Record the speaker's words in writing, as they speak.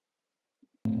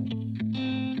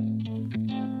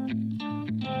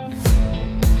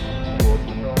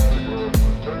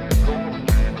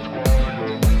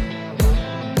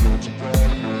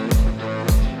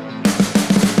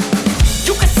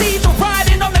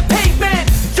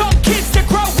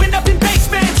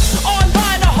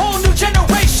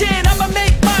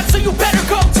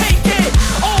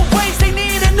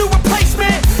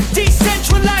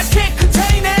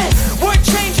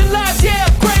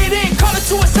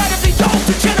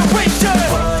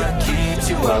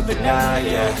at night,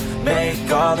 yeah.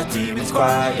 Make all the demons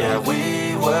quiet, yeah.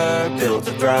 We were built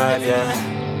to thrive, yeah.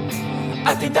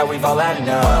 I think that we've all had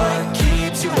enough. What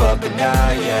keeps you up at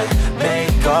night, yeah.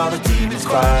 Make all the demons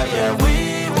quiet, yeah.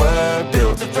 We were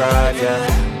built to thrive, yeah.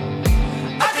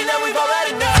 I think that we've all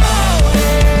had enough,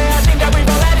 yeah. I think that we've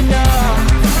all had enough.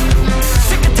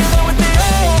 Sick of dealing with the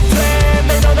old plan.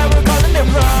 They know that we're calling it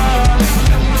wrong.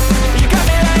 You got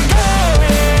me like, oh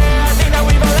yeah. I think that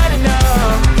we've all had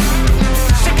enough.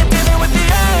 Sick of dealing with the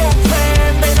old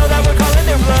plan. They know that we're calling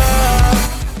it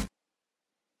wrong.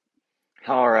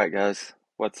 All right, guys.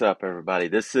 What's up, everybody?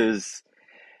 This is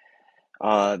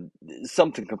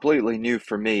something completely new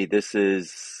for me. This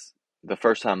is the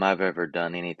first time I've ever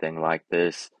done anything like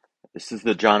this. This is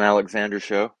the Jon Alexander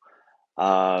Show.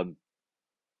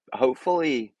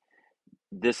 Hopefully,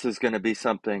 this is going to be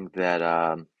something that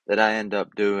I end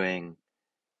up doing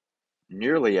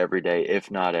nearly every day, if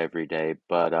not every day.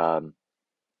 But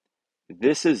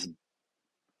this is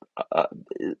uh,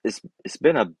 it's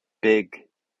been a big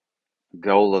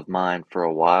goal of mine for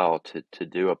a while to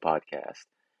do a podcast.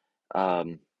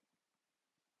 Um,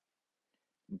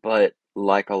 But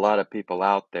like a lot of people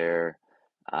out there,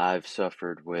 I've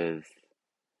suffered with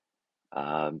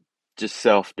um, just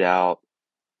self-doubt,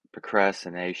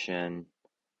 procrastination,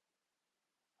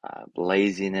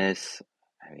 laziness.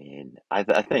 I mean, I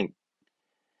think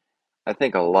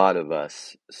a lot of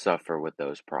us suffer with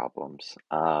those problems.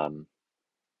 But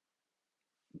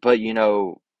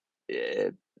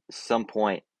at some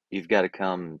point you've got to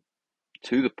come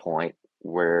to the point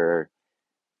where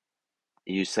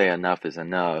you say enough is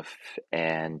enough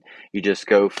and you just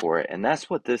go for it. And that's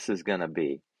what this is going to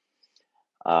be.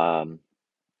 Um,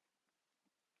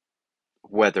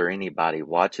 Whether anybody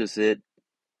watches it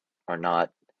or not,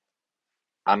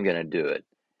 I'm going to do it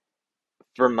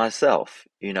for myself,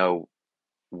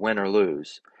 win or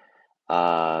lose.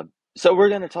 Uh, so we're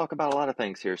going to talk about a lot of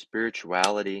things here.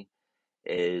 Spirituality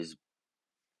is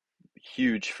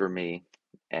huge for me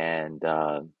and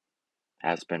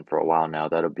has been for a while now.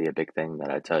 That'll be a big thing that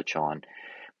I touch on.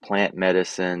 Plant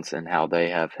medicines and how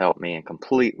they have helped me and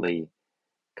completely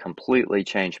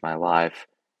changed my life.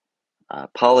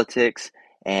 Politics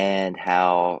and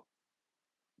how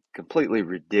completely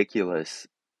ridiculous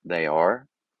they are.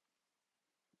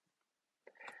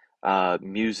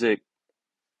 Music,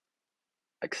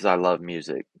 because I love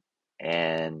music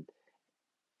and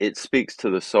it speaks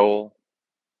to the soul,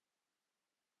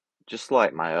 just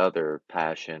like my other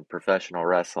passion, professional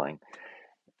wrestling.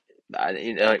 I,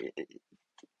 you know,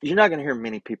 you're not going to hear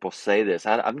many people say this.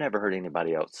 I've never heard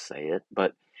anybody else say it,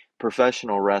 but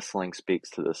professional wrestling speaks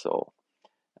to the soul.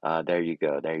 There you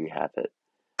go. There you have it.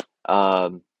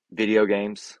 Video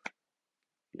games.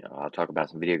 I'll talk about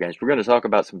some video games. We're going to talk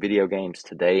about some video games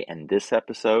today in this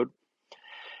episode,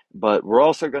 but we're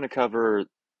also going to cover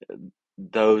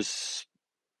those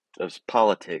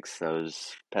politics,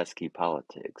 those pesky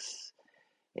politics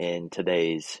in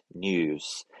today's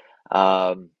news.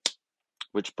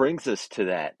 Which brings us to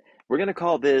that. We're going to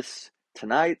call this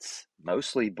tonight's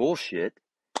mostly bullshit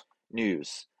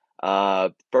news.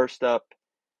 First up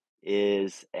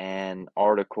is an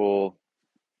article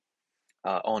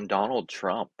on Donald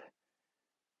Trump.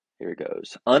 Here it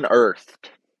goes.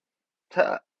 Unearthed.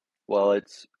 Well,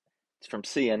 it's from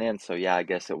CNN, so yeah, I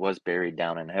guess it was buried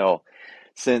down in hell.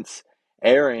 Since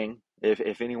airing,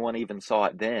 if anyone even saw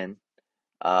it then,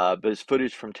 but his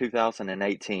footage from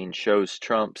 2018 shows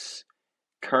Trump's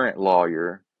current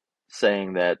lawyer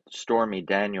saying that Stormy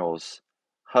Daniels'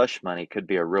 hush money could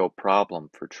be a real problem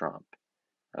for Trump.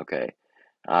 Okay.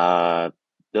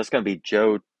 That's going to be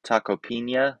Joe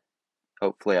Tacopina.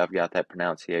 Hopefully I've got that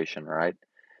pronunciation right.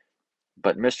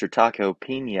 But Mr.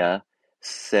 Tacopina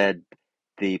said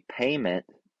the payment,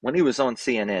 when he was on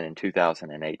CNN in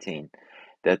 2018,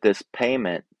 that this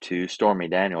payment to Stormy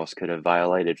Daniels could have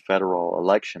violated federal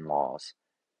election laws.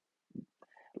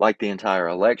 Like the entire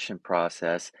election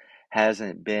process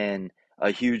hasn't been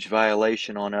a huge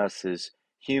violation on us as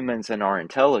humans and our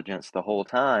intelligence the whole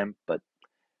time, but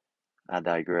I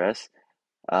digress.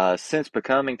 Since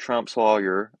becoming Trump's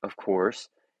lawyer, of course,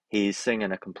 he's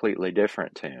singing a completely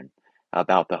different tune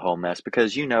about the whole mess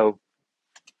because,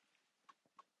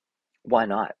 why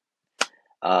not?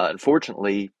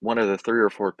 Unfortunately, one of the 3 or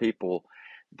 4 people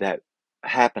that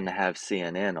happened to have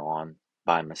CNN on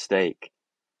by mistake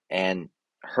and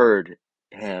heard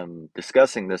him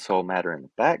discussing this whole matter in the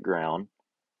background,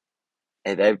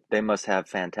 and they must have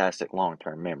fantastic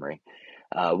long-term memory.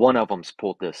 One of them's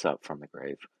pulled this up from the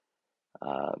grave.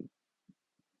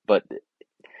 But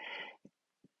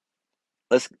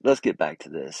let's get back to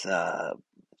this. 3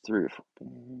 or 4.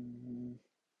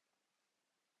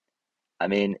 I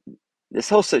mean, this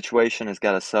whole situation has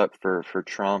got to suck for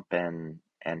Trump and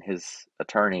his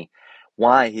attorney.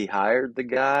 Why he hired the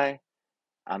guy?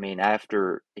 I mean,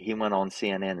 after he went on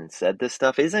CNN and said this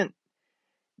stuff, isn't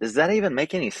does that even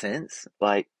make any sense?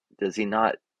 Like, does he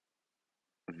not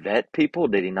vet people?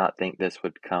 Did he not think this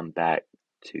would come back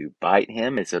to bite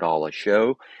him? Is it all a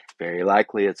show? Very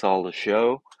likely it's all a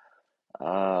show.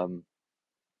 Um,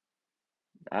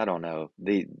 I don't know.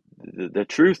 The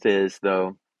truth is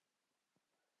though,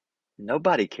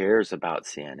 nobody cares about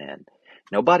CNN.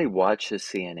 Nobody watches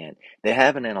CNN. They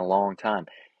haven't in a long time.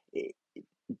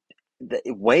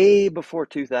 Way before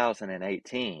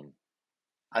 2018,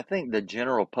 I think the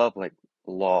general public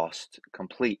lost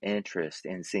complete interest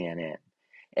in CNN.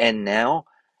 And now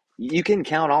you can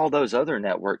count all those other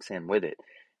networks in with it.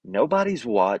 Nobody's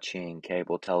watching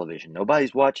cable television.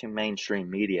 Nobody's watching mainstream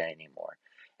media anymore.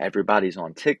 Everybody's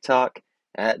on TikTok.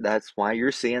 That's why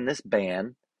you're seeing this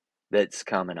ban that's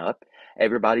coming up.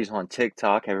 Everybody's on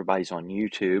TikTok. Everybody's on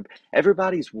YouTube.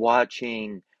 Everybody's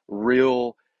watching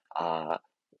real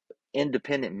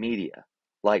independent media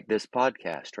like this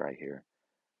podcast right here.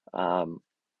 Um,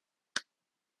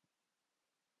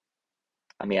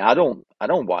 I mean, I don't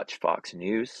watch Fox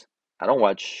News. I don't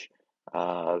watch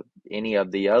uh, any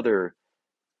of the other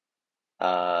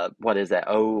what is that?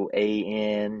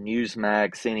 OAN,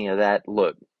 Newsmax, any of that.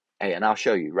 Look, hey, and I'll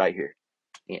show you right here.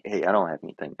 Hey, I don't have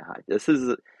anything to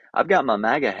hide. I've got my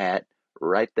MAGA hat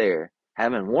right there.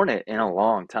 Haven't worn it in a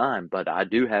long time, but I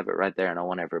do have it right there, and I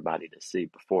want everybody to see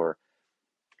before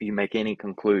you make any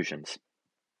conclusions.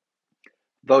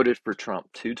 Voted for Trump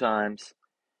 2 times.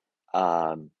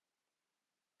 Um,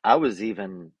 I was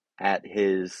even at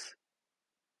his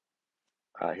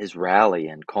rally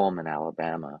in Coleman,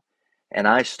 Alabama, and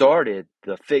I started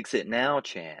the "Fix It Now"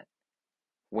 chant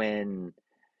when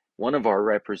one of our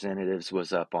representatives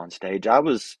was up on stage. I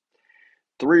was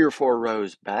 3 or 4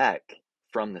 rows back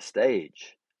from the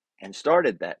stage and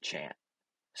started that chant.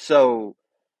 So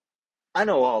I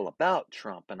know all about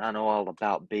Trump, and I know all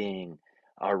about being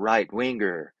a right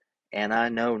winger, and I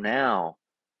know now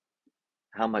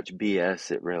how much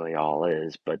BS it really all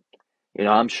is. But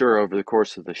I'm sure over the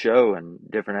course of the show and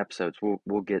different episodes,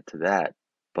 we'll get to that.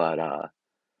 But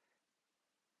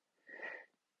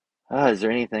is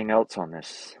there anything else on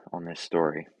this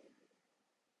story?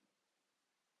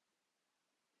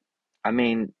 I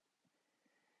mean,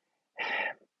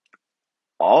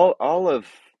 all of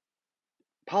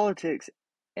politics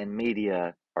and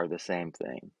media are the same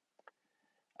thing.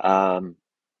 Um,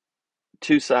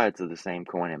 two sides of the same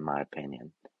coin, in my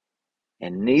opinion.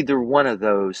 And neither one of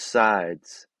those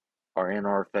sides are in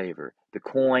our favor. The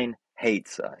coin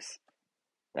hates us.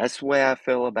 That's the way I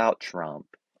feel about Trump.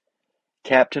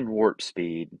 Captain Warp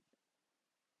Speed.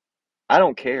 I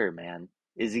don't care, man.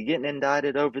 Is he getting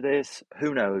indicted over this?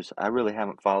 Who knows? I really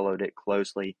haven't followed it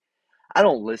closely. I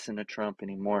don't listen to Trump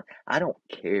anymore. I don't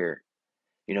care.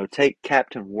 Take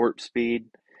Captain Warp Speed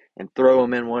and throw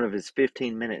him in one of his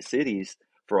 15-minute cities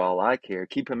for all I care.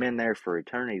 Keep him in there for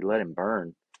eternity. Let him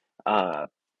burn. Uh,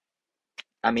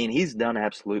 I mean, he's done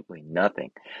absolutely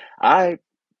nothing. 10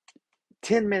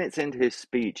 minutes into his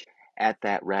speech at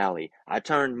that rally, I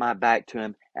turned my back to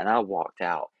him and I walked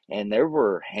out. And there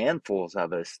were handfuls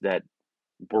of us that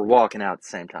were walking out at the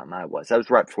same time I was. That was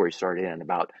right before he started in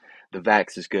about the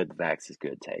vax is good, the vax is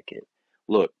good, take it.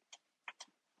 Look,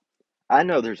 I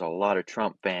know there's a lot of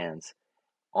Trump fans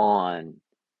on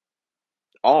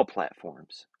all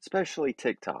platforms, especially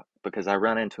TikTok, because I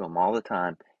run into them all the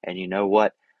time. And you know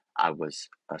what? I was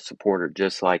a supporter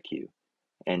just like you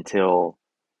until,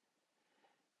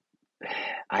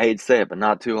 I hate to say it, but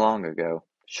not too long ago.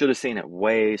 Should have seen it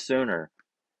way sooner.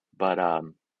 But I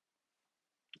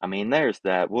mean, there's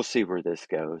that. We'll see where this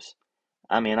goes.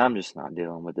 I mean, I'm just not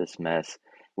dealing with this mess.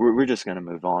 We're just going to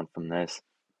move on from this.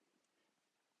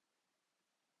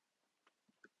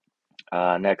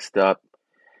 Next up,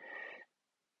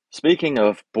 speaking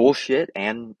of bullshit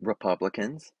and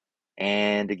Republicans,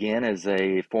 and again, as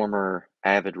a former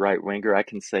avid right winger, I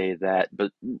can say that.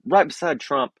 But right beside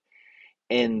Trump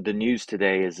in the news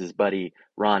today is his buddy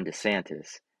Ron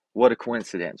DeSantis. What a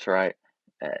coincidence, right?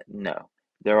 No,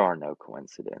 there are no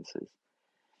coincidences.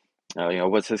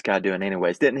 What's this guy doing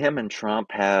anyways? Didn't him and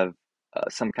Trump have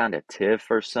some kind of tiff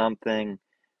or something?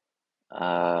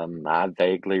 I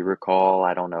vaguely recall.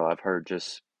 I don't know. I've heard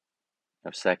just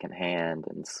secondhand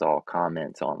and saw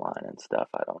comments online and stuff.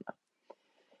 I don't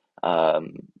know.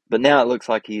 But now it looks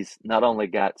like he's not only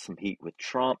got some heat with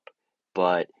Trump,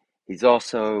 but he's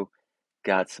also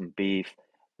got some beef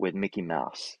with Mickey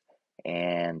Mouse.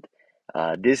 And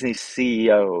Disney's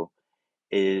CEO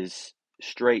is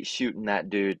straight shooting that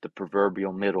dude the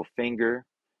proverbial middle finger.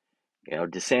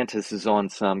 DeSantis is on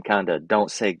some kind of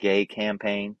don't say gay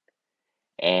campaign.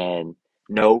 And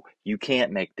no, you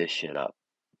can't make this shit up.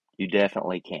 You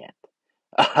definitely can't.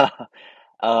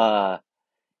 uh,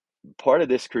 Part of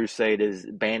this crusade is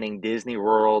banning Disney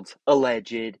World's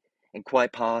alleged and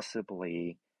quite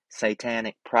possibly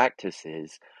satanic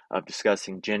practices of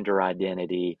discussing gender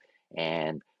identity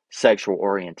and sexual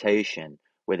orientation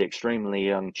with extremely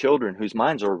young children whose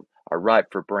minds are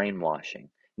ripe for brainwashing.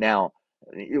 Now,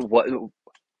 what?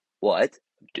 What?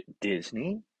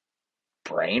 Disney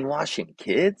brainwashing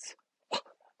kids?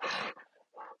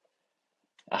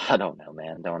 I don't know,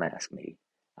 man. Don't ask me.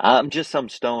 I'm just some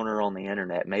stoner on the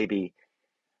internet. Maybe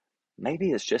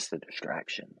it's just a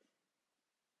distraction.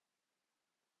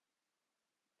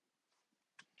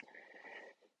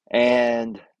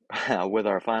 And with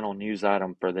our final news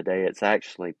item for the day, it's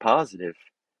actually positive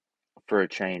for a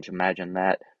change. Imagine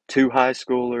that. Two high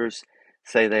schoolers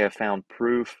say they have found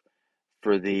proof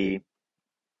for the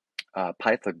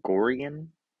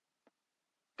Pythagorean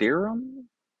theorem.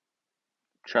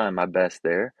 Trying my best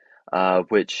there,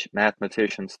 which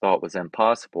mathematicians thought was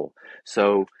impossible.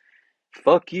 So,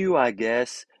 fuck you, I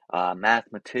guess,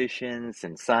 mathematicians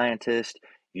and scientists.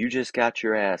 You just got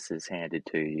your asses handed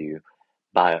to you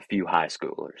by a few high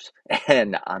schoolers.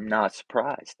 And I'm not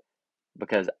surprised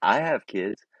because I have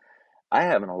kids. I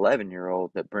have an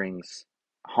 11-year-old that brings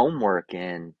homework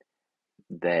in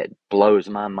that blows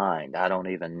my mind. I don't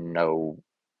even know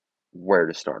where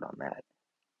to start on that.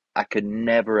 I could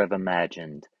never have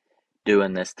imagined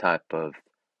doing this type of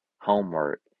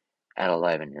homework at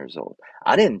 11 years old.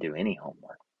 I didn't do any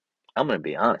homework. I'm going to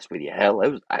be honest with you. Hell,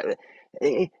 it was,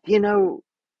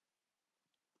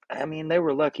 I mean, they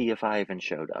were lucky if I even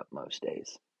showed up most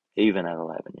days, even at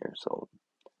 11 years old.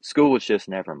 School was just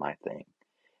never my thing.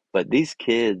 But these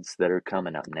kids that are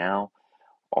coming up now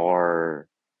are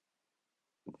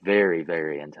very,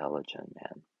 very intelligent,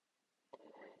 man.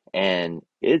 And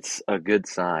it's a good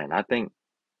sign. I think,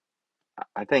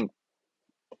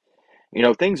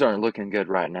 things aren't looking good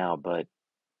right now, but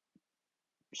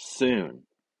soon,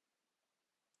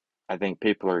 I think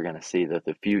people are going to see that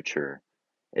the future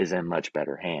is in much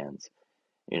better hands.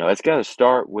 It's got to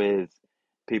start with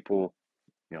people,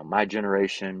 my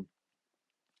generation,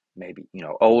 maybe,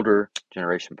 older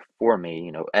generation before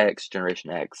me,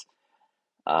 Generation X.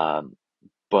 Um,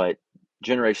 but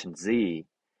Generation Z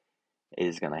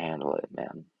is going to handle it,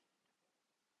 man.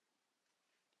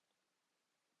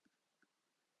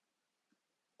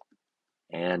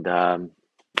 And I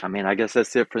mean, I guess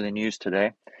that's it for the news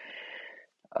today.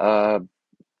 Uh,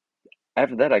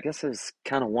 After that, I guess I just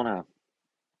kind of want to,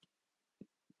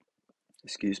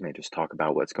 just talk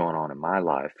about what's going on in my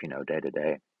life, day to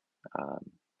day.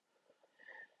 Um,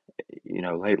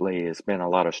 lately it's been a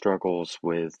lot of struggles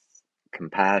with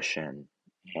compassion,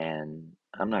 and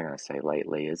I'm not going to say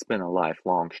lately, it's been a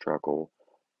lifelong struggle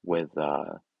with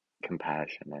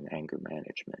compassion and anger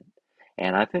management.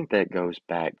 And I think that goes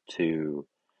back to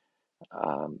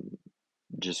um,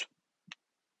 just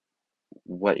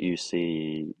what you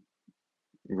see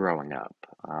growing up.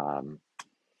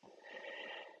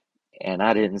 And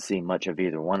I didn't see much of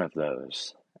either one of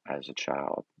those as a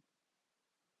child.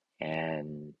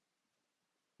 And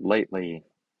lately,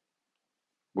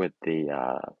 with the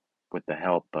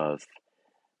help of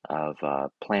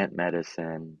plant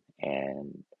medicine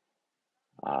and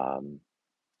um,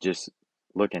 just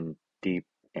looking deep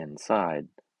inside,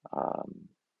 um,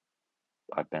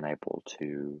 I've been able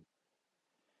to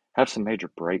have some major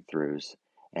breakthroughs,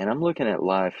 and I'm looking at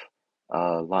life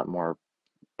a lot more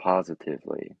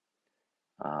positively,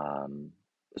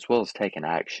 as well as taking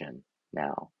action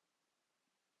now,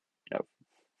 you know,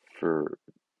 for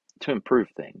to improve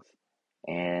things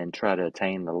and try to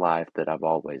attain the life that I've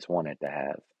always wanted to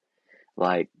have.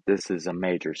 Like, this is a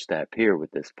major step here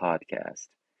with this podcast.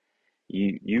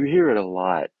 You hear it a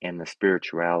lot in the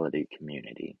spirituality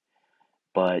community,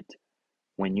 but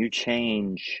when you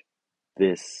change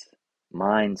this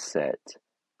mindset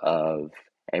of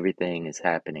everything is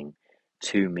happening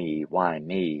to me, why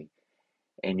me,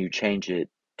 and you change it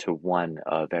to one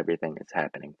of everything is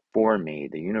happening for me,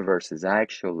 the universe is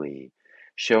actually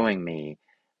showing me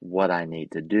what I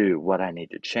need to do, what I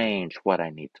need to change, what I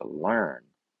need to learn,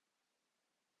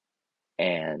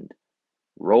 and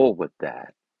roll with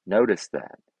that, notice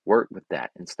that, work with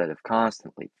that instead of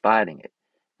constantly fighting it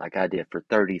like I did for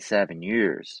 37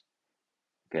 years.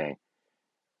 Okay,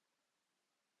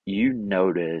 you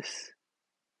notice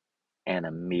an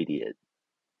immediate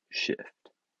shift.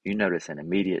 You notice an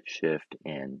immediate shift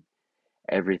in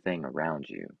everything around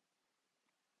you.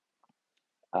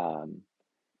 Um,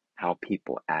 how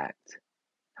people act,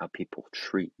 how people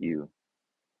treat you.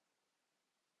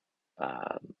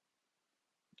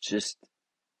 Just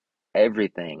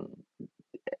everything.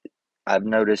 I've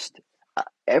noticed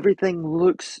everything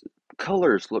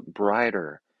colors look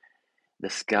brighter. The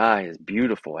sky is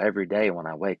beautiful every day. When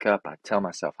I wake up, I tell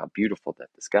myself how beautiful that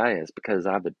the sky is because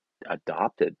I've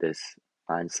adopted this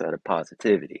mindset of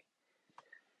positivity.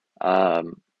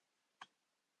 Um,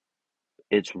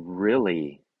 it's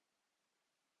really,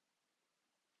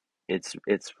 it's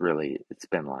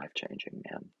been life changing,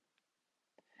 man.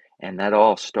 And that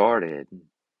all started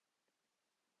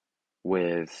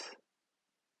with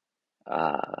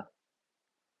uh,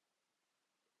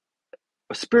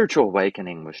 a spiritual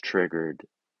awakening was triggered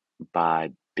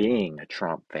by being a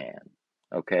Trump fan,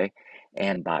 okay?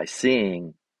 And by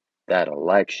seeing that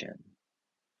election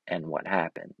and what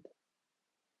happened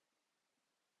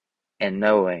and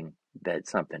knowing that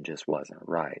something just wasn't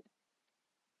right.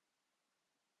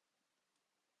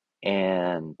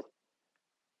 And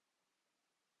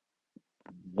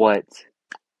what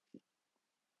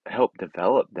helped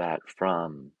develop that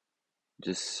from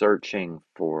just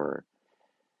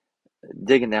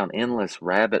digging down endless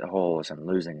rabbit holes and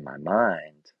losing my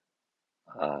mind,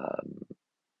 um,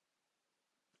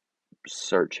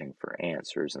 searching for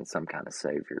answers and some kind of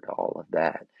savior to all of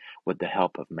that with the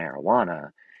help of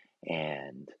marijuana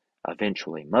and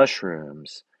eventually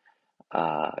mushrooms.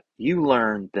 You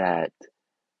learn that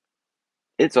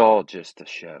it's all just a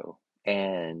show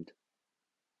and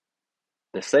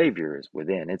the savior is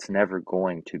within. It's never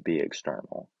going to be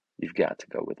external. You've got to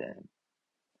go within.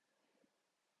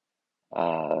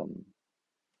 Um,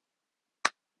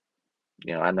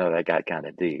 I know that got kind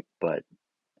of deep, but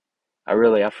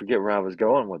I forget where I was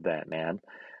going with that, man.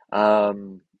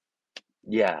 Um,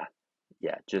 yeah,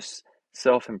 yeah, just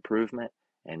self-improvement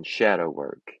and shadow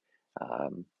work.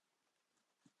 Um,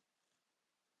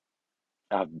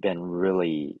 I've been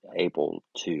really able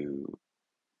to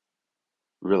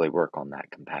really work on that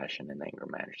compassion and anger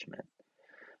management.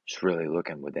 Just really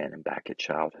looking within and back at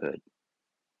childhood,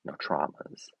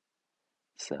 traumas.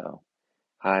 So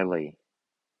highly,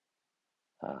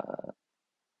 uh,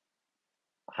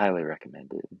 highly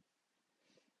recommended,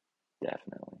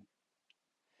 definitely.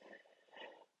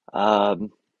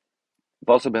 Um, I've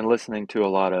also been listening to a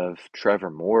lot of Trevor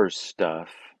Moore's stuff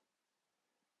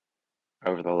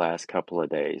over the last couple of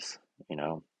days, you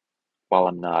know, while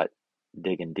I'm not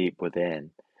digging deep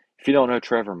within. If you don't know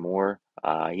Trevor Moore,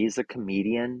 he's a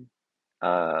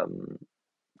um,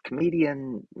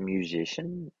 comedian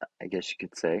musician, I guess you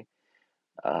could say.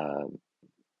 Uh,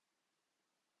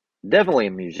 Definitely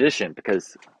a musician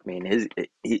because I mean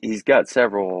he's got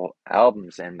several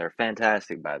albums and they're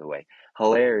fantastic, by the way,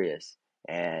 hilarious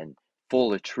and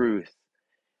full of truth.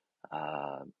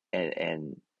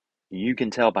 And you can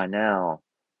tell by now,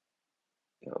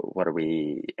 what are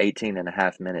we, 18 and a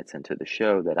half minutes into the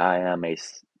show, that I am a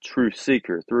truth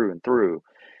seeker through and through.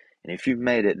 And if you've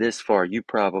made it this far, you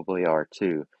probably are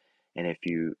too. And if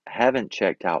you haven't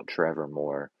checked out Trevor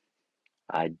Moore,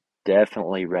 I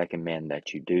definitely recommend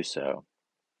that you do so.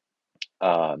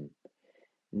 Um,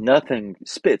 Nothing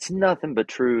spits nothing but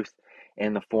truth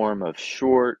in the form of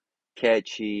short,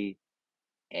 catchy,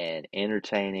 and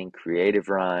entertaining creative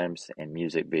rhymes and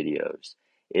music videos.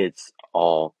 It's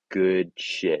all good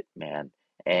shit, man.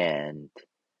 And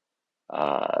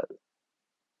uh,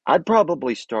 I'd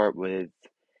probably start with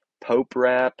Pope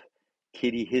rap,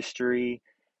 kitty history,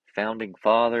 founding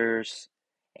fathers,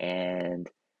 and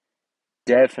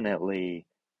definitely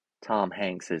Tom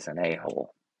Hanks is an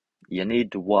a-hole. You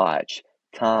need to watch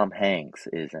Tom Hanks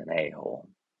is an a-hole.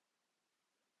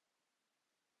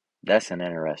 That's an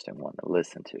interesting one to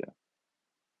listen to.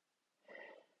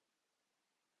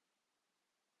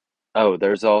 Oh,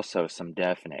 there's also some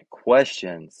definite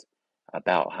questions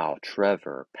about how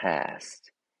Trevor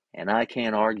passed, and I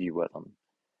can't argue with them.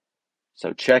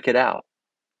 So check it out.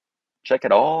 Check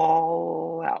it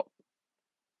all out.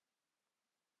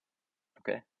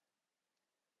 Okay.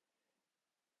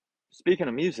 Speaking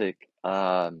of music,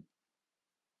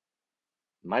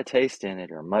 my taste in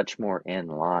it are much more in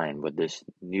line with this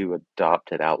new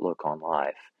adopted outlook on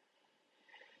life.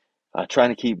 Trying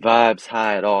to keep vibes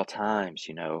high at all times,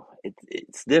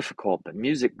 it's difficult, but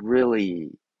music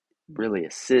really, really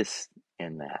assists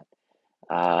in that.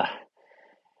 Uh,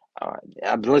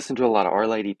 I've been listening to a lot of Our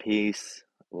Lady Peace,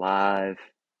 Live,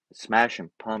 Smashing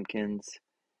Pumpkins,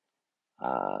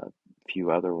 a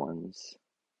few other ones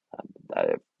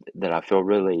that I feel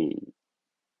really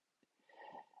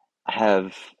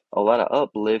have a lot of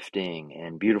uplifting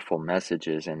and beautiful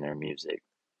messages in their music.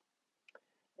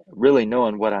 Really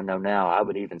knowing what I know now, I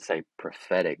would even say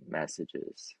prophetic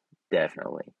messages.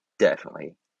 Definitely,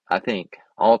 definitely. I think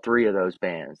all three of those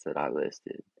bands that I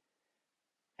listed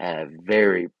have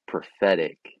very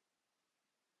prophetic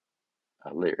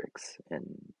lyrics in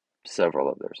several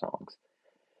of their songs.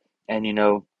 And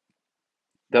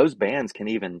those bands can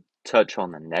even touch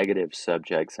on the negative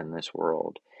subjects in this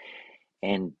world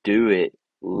and do it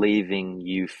leaving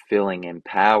you feeling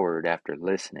empowered after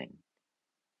listening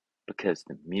because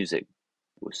the music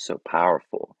was so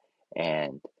powerful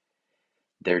and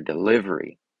their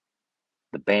delivery,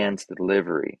 the band's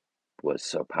delivery was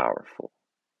so powerful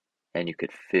and you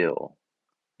could feel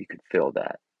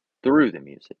that through the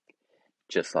music,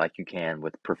 just like you can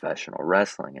with professional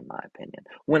wrestling, in my opinion,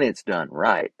 when it's done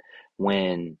right.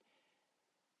 When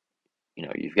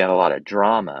you've got a lot of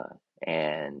drama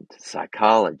and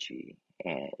psychology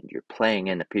and you're playing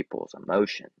into people's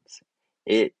emotions,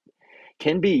 it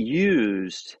can be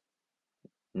used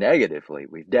negatively.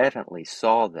 We've definitely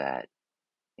saw that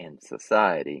in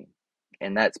society,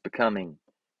 and that's becoming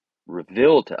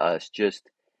revealed to us just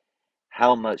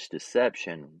how much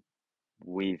deception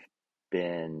we've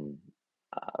been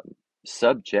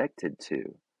subjected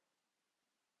to.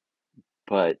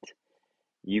 But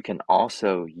you can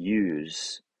also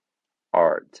use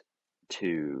art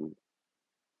to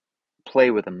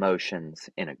play with emotions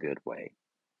in a good way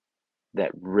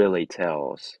that really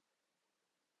tells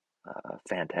a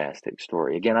fantastic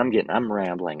story. Again, I'm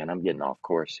rambling and I'm getting off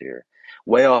course here,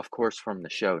 way off course from the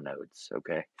show notes.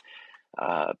 Okay,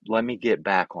 let me get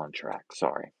back on track.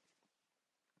 Sorry.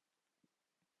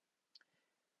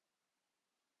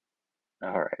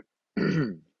 All right.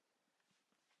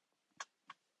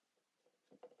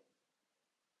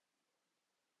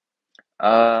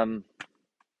 um,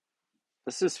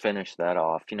 let's just finish that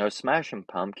off. Smashing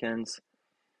Pumpkins,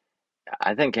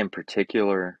 I think in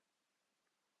particular,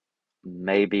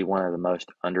 may be one of the most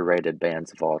underrated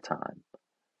bands of all time.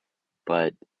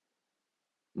 But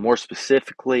more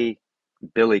specifically,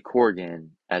 Billy Corgan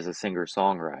as a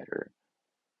singer-songwriter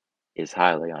is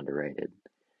highly underrated.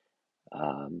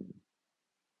 Um,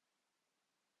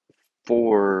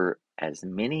 for as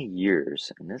many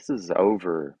years, and this is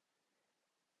over,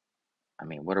 I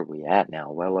mean, what are we at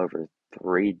now? Well over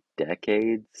 3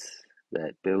 decades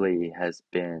that Billy has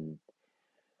been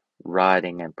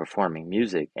writing and performing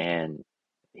music, and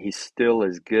he's still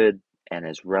as good and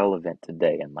as relevant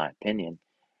today, in my opinion,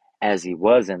 as he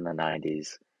was in the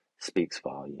 90s, speaks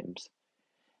volumes.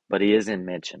 But he isn't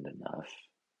mentioned enough.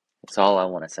 That's all I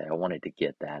want to say. I wanted to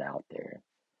get that out there.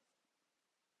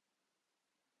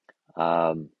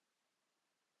 Um,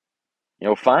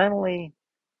 finally,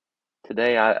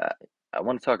 today I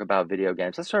want to talk about video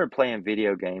games. I started playing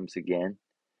video games again.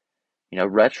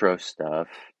 Retro stuff,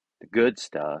 the good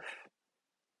stuff,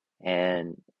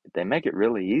 and they make it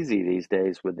really easy these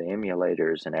days with the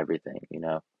emulators and everything.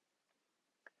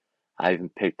 I even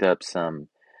picked up some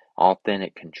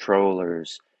authentic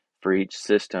controllers for each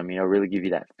system. Really give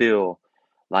you that feel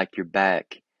like you're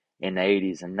back in the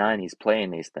 80s and 90s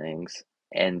playing these things,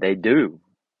 and they do.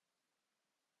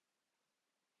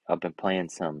 I've been playing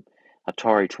some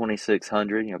Atari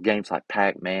 2600, games like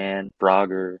Pac-Man,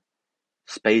 Frogger,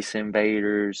 Space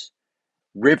Invaders,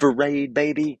 River Raid,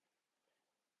 baby.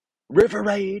 River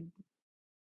Raid.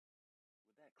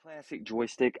 That classic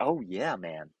joystick. Oh yeah,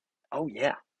 man. Oh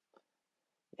yeah.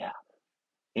 Yeah.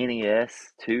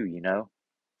 NES too,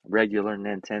 regular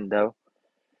Nintendo.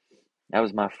 That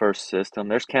was my first system.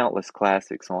 There's countless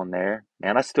classics on there.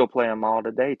 And I still play them all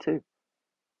today too.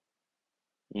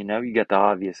 You got the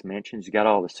obvious mentions. You got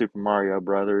all the Super Mario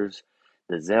Brothers,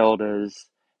 the Zeldas,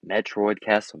 Metroid,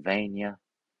 Castlevania.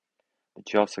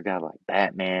 But you also got like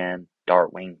Batman,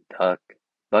 Darkwing Duck,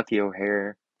 Bucky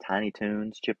O'Hare, Tiny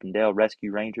Toons, Chip and Dale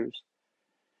Rescue Rangers.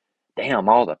 Damn,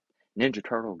 all the Ninja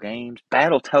Turtle games,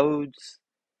 Battletoads,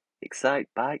 Excite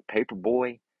Bike,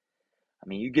 Paperboy. I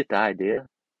mean, you get the idea.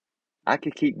 I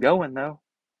could keep going though.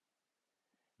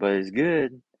 But as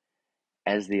good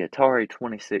as the Atari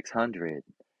 2600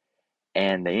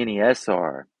 and the NES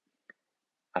are,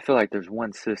 I feel like there's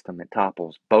one system that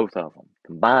topples both of them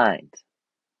combined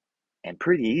and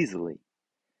pretty easily.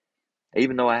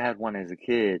 Even though I had one as a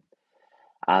kid,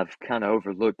 I've kind of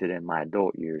overlooked it in my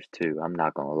adult years too. I'm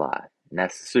not gonna lie. And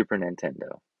that's the Super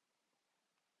Nintendo.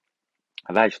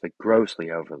 I've actually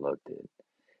grossly overlooked it,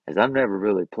 as I've never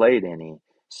really played any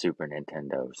Super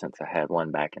Nintendo since I had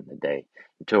one back in the day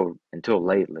until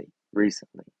lately,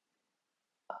 recently.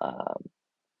 Um,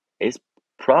 it's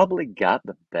probably got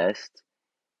the best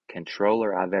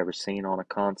controller I've ever seen on a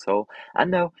console. I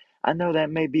know, I know that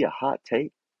may be a hot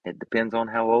take. It depends on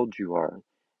how old you are.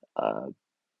 Uh,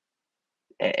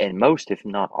 and most, if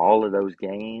not all, of those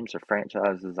games or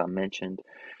franchises I mentioned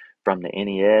from the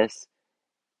NES,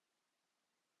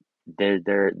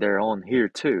 they're on here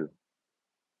too,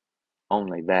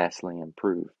 only vastly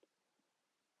improved.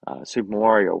 Super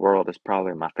Mario World is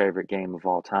probably my favorite game of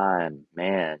all time.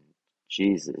 Man,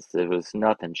 Jesus, it was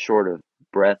nothing short of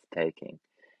breathtaking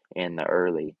in the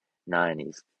early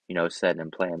 90s, sitting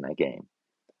and playing that game.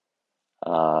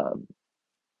 My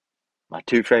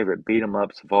two favorite beat 'em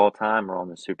ups of all time are on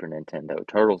the Super Nintendo,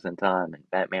 Turtles in Time and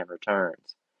Batman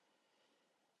Returns.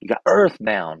 You got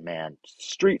Earthbound, man,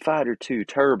 Street Fighter 2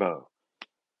 Turbo,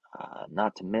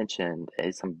 not to mention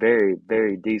some very,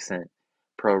 very decent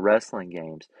pro wrestling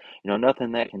games.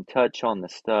 Nothing that can touch on the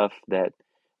stuff that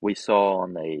we saw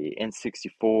on the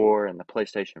N64 and the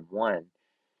PlayStation 1,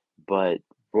 but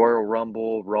Royal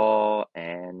Rumble, Raw,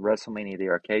 and WrestleMania the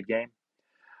arcade game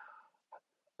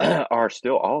are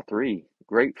still all three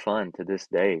great fun to this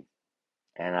day,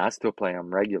 and I still play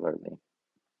them regularly.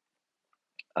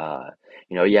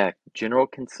 Yeah, general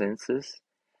consensus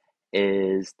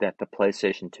is that the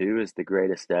PlayStation 2 is the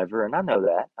greatest ever, and I know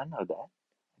that. I know.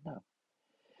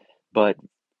 But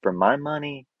for my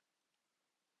money,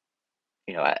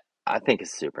 I think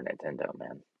it's Super Nintendo,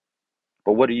 man.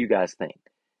 But what do you guys think?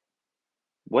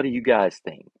 What do you guys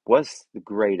think? What's the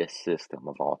greatest system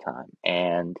of all time?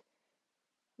 And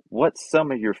what's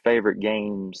some of your favorite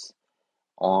games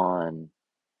on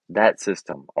that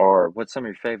system? Or what's some of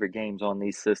your favorite games on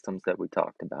these systems that we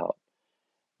talked about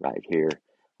right here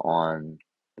on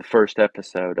the first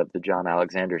episode of the Jon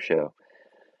Alexander Show?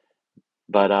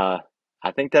 But I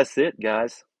think that's it,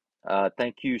 guys.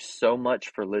 Thank you so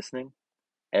much for listening,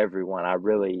 everyone. I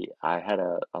had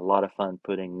a lot of fun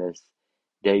putting this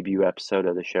debut episode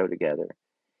of the show together.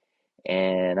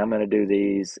 And I'm going to do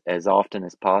these as often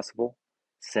as possible.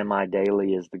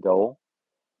 Semi-daily is the goal.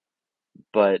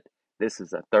 But this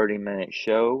is a 30-minute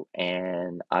show,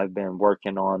 and I've been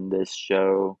working on this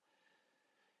show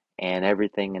and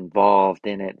everything involved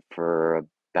in it for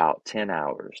about 10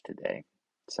 hours today.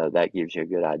 So that gives you a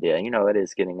good idea. It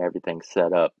is getting everything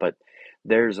set up, but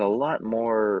there's a lot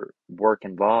more work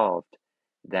involved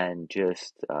than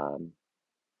just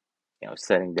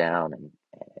sitting down and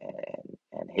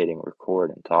hitting record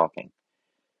and talking.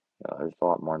 There's a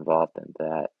lot more involved than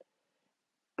that,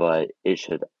 but it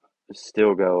should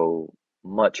still go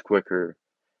much quicker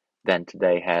than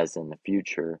today has in the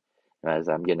future as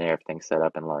I'm getting everything set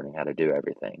up and learning how to do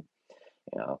everything.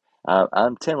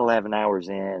 I'm 10, 11 hours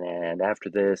in, and after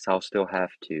this, I'll still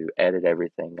have to edit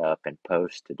everything up and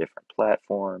post to different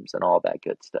platforms and all that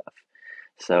good stuff.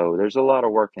 So there's a lot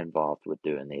of work involved with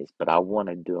doing these, but I want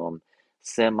to do them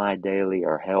semi-daily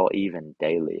or hell, even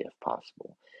daily if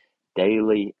possible.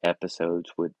 Daily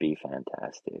episodes would be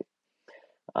fantastic.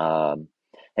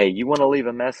 Hey, you want to leave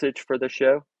a message for the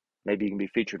show? Maybe you can be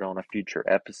featured on a future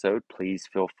episode. Please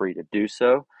feel free to do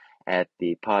so at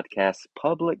the podcast's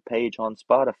public page on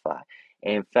Spotify.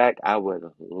 In fact, I would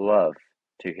love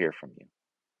to hear from you.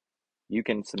 You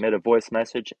can submit a voice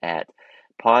message at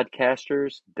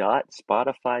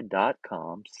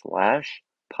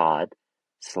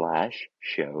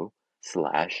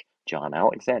podcasters.spotify.com/pod/show/Jon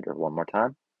Alexander. One more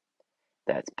time.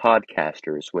 That's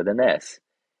podcasters with an S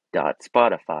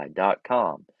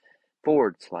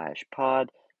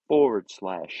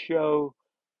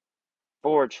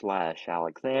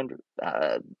spotify.com/pod/show/Alexander.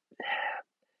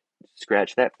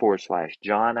 Scratch that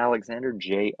 /Jon Alexander,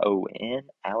 JON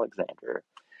Alexander.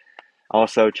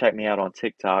 Also, check me out on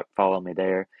TikTok. Follow me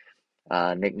there.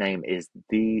 Nickname is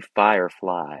The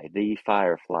Firefly. The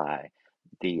Firefly.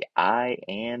 The I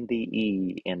and the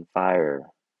E in fire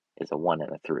is a 1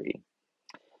 and a 3.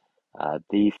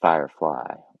 The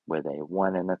Firefly with a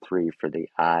 1 and a 3 for the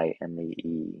I and the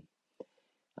E.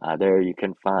 There you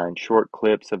can find short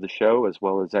clips of the show as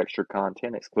well as extra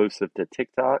content exclusive to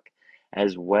TikTok,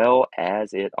 as well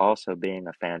as it also being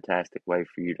a fantastic way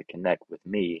for you to connect with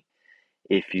me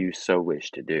if you so wish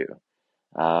to do.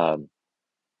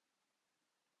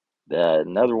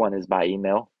 Another one is by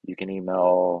email. You can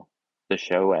email the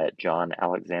show at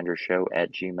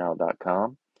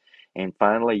jonalexandershow@gmail.com. And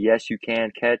finally, yes, you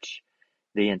can catch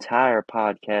the entire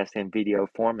podcast in video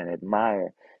form and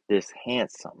admire this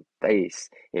handsome face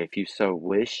if you so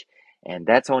wish. And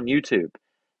that's on YouTube.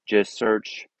 Just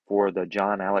search for the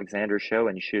Jon Alexander Show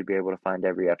and you should be able to find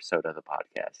every episode of the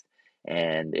podcast.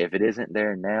 And if it isn't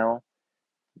there now,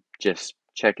 just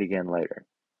check again later.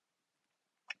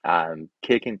 I'm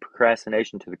kicking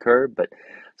procrastination to the curb, but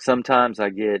sometimes I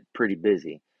get pretty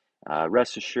busy.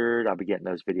 Rest assured, I'll be getting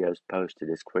those videos posted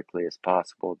as quickly as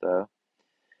possible, though.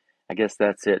 I guess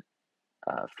that's it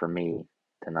for me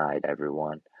tonight,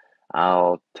 everyone.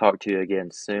 I'll talk to you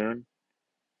again soon.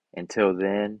 Until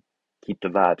then, keep the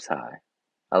vibes high.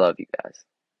 I love you guys.